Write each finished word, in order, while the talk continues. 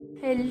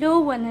Hello,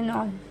 one and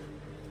all.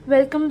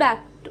 Welcome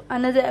back to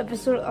another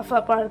episode of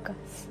our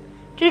podcast.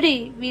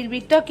 Today, we'll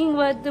be talking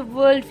about the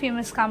world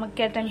famous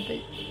Kamakhya temple.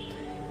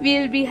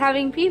 We'll be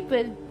having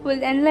people who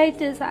will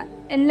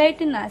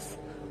enlighten us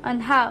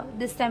on how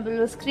this temple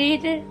was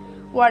created,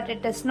 what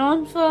it is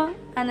known for,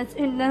 and its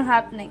hidden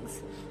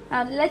happenings.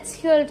 Now, let's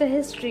hear the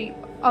history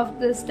of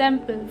this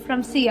temple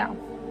from Sia.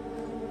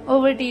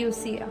 Over to you,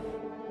 Sia.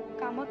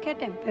 Kamakhya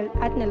temple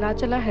at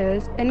Nilachala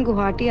Hills in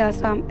Guwahati,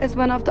 Assam is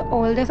one of the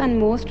oldest and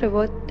most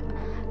revered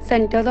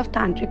centers of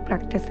tantric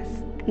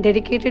practices,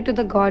 dedicated to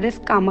the goddess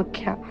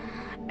Kamakhya.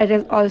 It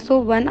is also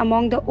one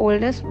among the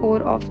oldest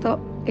four of the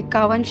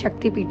Ikavan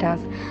Shakti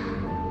Pitas.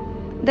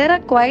 There are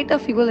quite a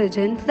few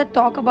legends that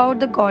talk about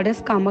the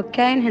goddess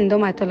Kamakhya in Hindu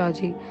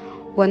mythology.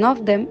 One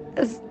of them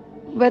is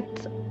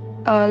with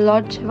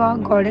Lord Shiva,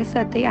 goddess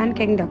Sati, and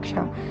King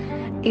Daksha.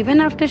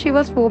 Even after she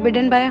was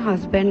forbidden by her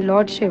husband,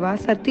 Lord Shiva,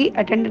 Sati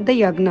attended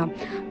the yagna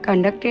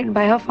conducted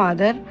by her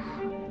father,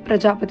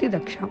 Prajapati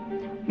Daksha.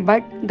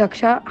 But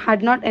Daksha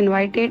had not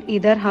invited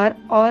either her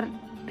or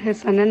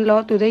his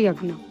son-in-law to the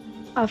yagna.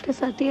 After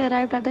Sati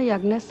arrived at the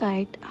yagna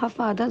site, her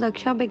father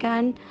Daksha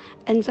began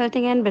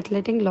insulting and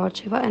belittling Lord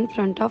Shiva in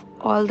front of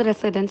all the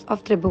residents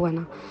of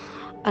Tribhuvana.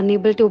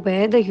 Unable to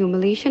bear the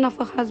humiliation of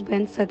her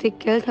husband, Sati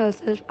killed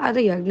herself at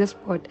the yagna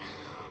spot.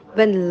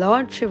 When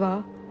Lord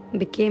Shiva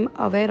became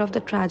aware of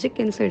the tragic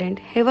incident,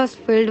 he was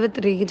filled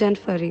with rage and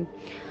fury.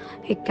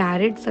 He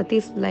carried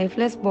Sati's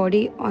lifeless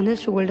body on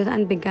his shoulders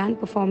and began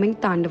performing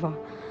Tandava.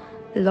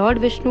 Lord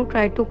Vishnu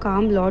tried to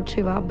calm Lord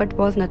Shiva but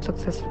was not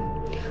successful.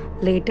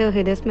 Later,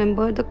 he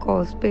dismembered the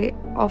corpse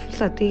of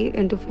Sati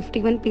into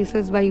 51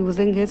 pieces by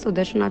using his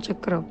Sudarshana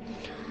Chakra.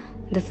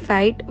 The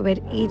site where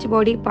each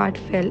body part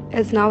fell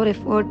is now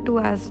referred to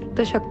as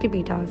the Shakti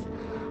Pitas.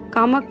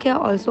 Kamakhya,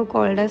 also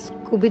called as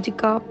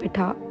Kubijika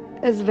Pitha,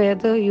 is where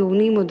the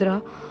Yoni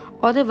Mudra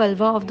or the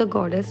vulva of the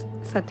goddess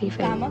Sati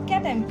fell.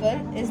 Kamakhya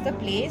temple is the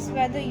place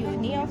where the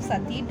Yoni of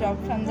Sati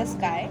dropped from the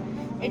sky.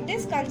 It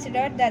is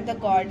considered that the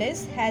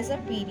goddess has a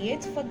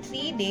period for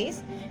 3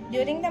 days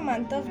during the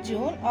month of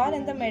June or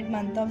in the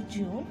mid-month of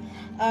June.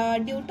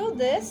 Due to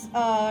this,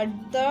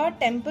 the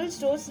temple's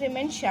doors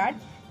remain shut.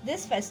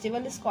 This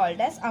festival is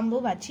called as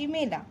Ambuvachi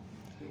Mela.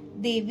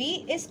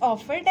 Devi is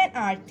offered an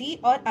aarti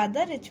or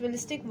other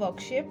ritualistic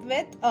worship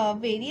with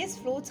various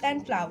fruits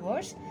and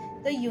flowers.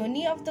 The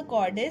yoni of the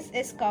goddess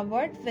is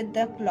covered with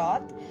the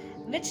cloth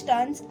which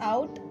turns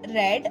out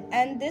red,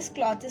 and this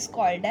cloth is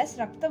called as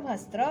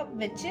Raktabhastra,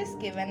 which is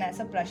given as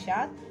a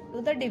prasad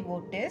to the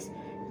devotees.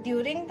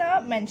 During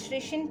the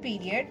menstruation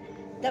period,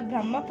 the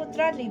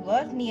Brahmaputra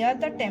river near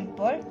the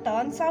temple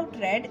turns out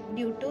red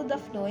due to the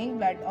flowing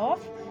blood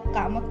of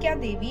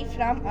Kamakhya Devi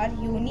from our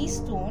yoni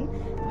stone,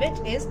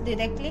 which is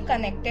directly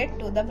connected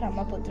to the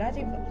Brahmaputra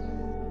river.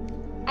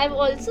 I've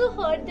also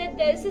heard that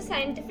there is a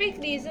scientific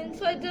reason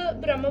for the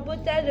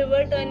Brahmaputra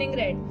river turning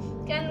red.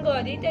 Can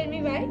Gauri tell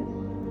me why?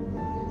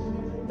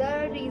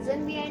 The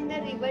reason behind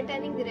the river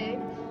turning red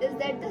is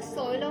that the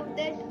soil of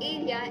that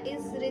area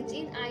is rich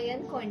in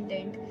iron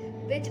content,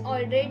 which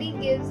already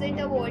gives it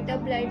a water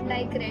blood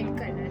like red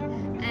color.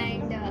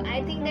 And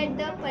I think that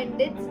the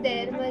pandits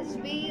there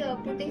must be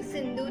putting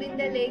sindoor in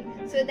the lake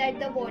so that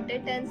the water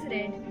turns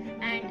red.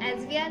 And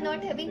as we are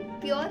not having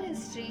pure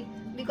history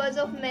because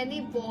of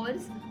many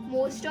wars,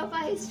 most of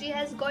our history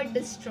has got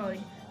destroyed.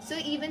 So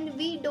even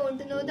we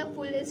don't know the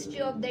full history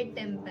of that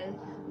temple.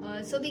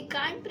 So we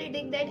can't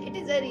predict that it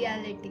is a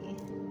reality.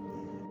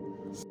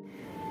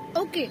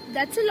 Okay,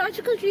 that's a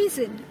logical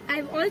reason.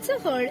 I've also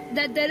heard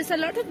that there is a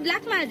lot of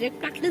black magic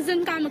practiced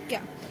in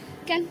Kamakhya.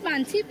 Can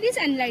Mansi please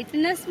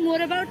enlighten us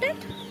more about it?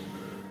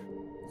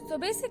 So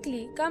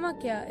basically,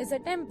 Kamakhya is a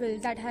temple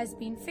that has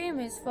been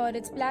famous for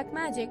its black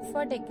magic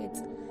for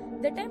decades.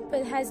 The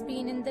temple has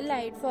been in the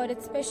light for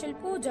its special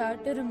puja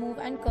to remove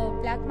and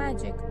curb black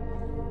magic.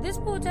 This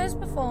puja is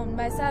performed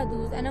by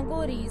sadhus and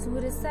agoris who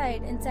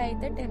reside inside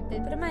the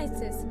temple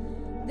premises.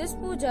 This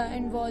puja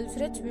involves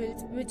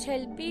rituals which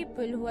help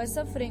people who are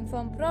suffering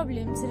from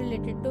problems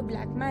related to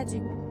black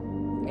magic.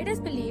 It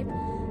is believed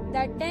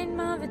that 10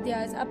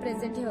 Mahavidyas are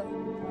present here.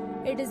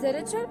 It is a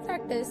ritual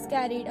practice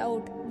carried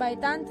out by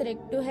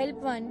tantric to help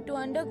one to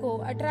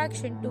undergo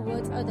attraction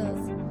towards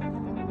others.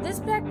 This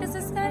practice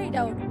is carried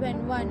out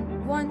when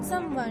one wants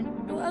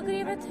someone to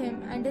agree with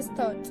him and his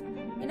thoughts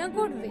in a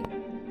good way.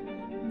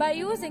 By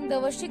using the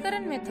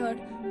Vashikaran method,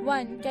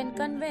 one can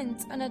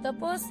convince another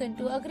person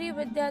to agree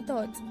with their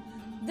thoughts.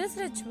 This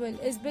ritual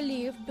is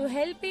believed to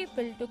help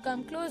people to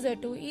come closer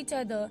to each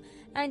other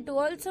and to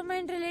also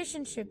mend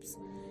relationships.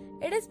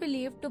 It is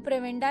believed to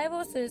prevent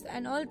divorces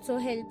and also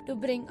help to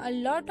bring a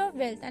lot of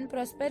wealth and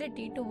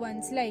prosperity to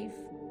one's life.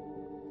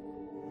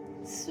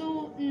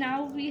 So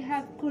now we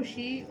have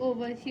Khushi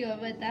over here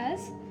with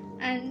us,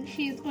 and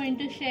she's going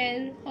to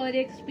share her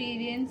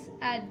experience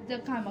at the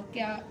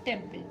Kamakhya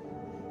temple.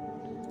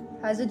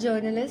 As a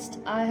journalist,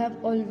 I have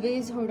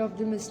always heard of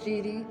the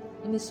mystery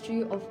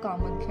of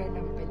Kamakhya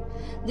temple.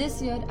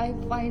 This year, I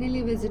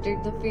finally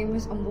visited the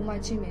famous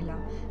Ambuvachi Mela,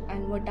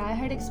 and what I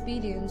had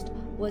experienced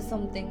was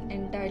something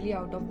entirely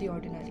out of the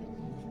ordinary.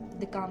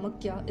 the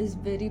Kamakhya is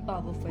very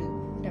powerful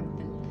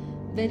temple,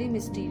 very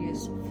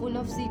mysterious, full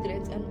of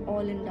secrets and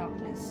all in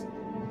darkness.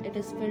 It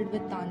is filled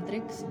with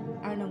tantrics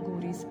and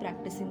agoris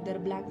practicing their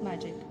black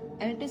magic,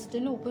 and it is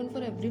still open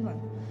for everyone.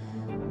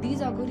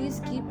 These agoris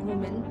keep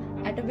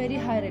women at a very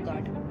high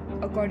regard.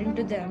 According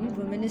to them,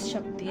 women is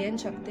Shakti and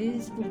Shakti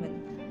is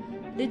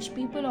woman. Rich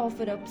people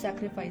offer up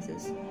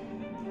sacrifices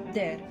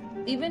there.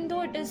 Even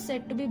though it is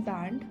said to be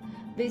banned,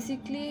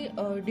 basically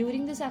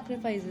during the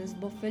sacrifices,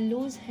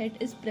 buffalo's head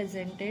is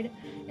presented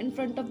in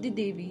front of the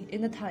Devi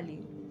in a thali.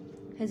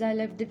 As I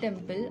left the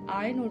temple,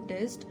 I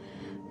noticed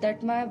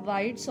that my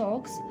white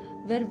socks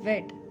were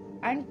wet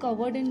and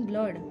covered in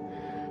blood,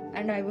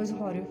 and I was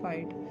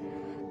horrified.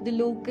 The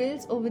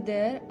locals over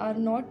there are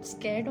not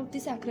scared of the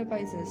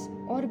sacrifices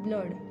or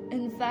blood.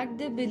 In fact,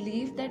 they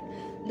believe that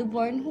the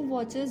one who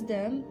watches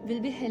them will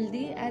be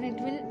healthy and it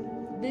will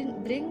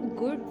bring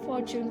good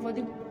fortune for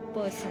the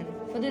person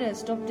for the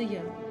rest of the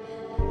year.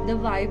 The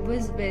vibe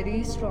was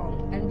very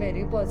strong and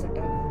very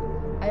positive.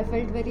 I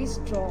felt very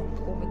strong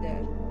over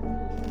there.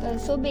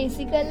 So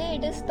basically,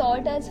 it is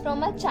taught us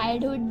from our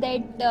childhood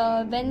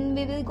that when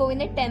we will go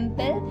in a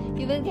temple,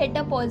 you will get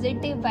a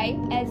positive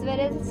vibe, as well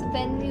as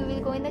when you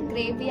will go in a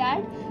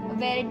graveyard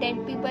where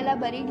dead people are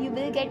buried, you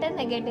will get a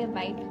negative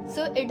vibe.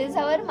 So it is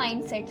our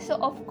mindset. So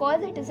of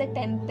course, it is a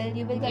temple.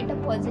 You will get a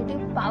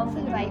positive,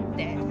 powerful vibe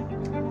there.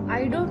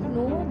 I don't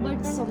know,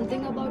 but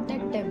something about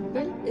that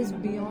temple is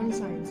beyond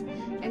science,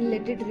 and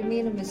let it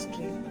remain a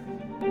mystery.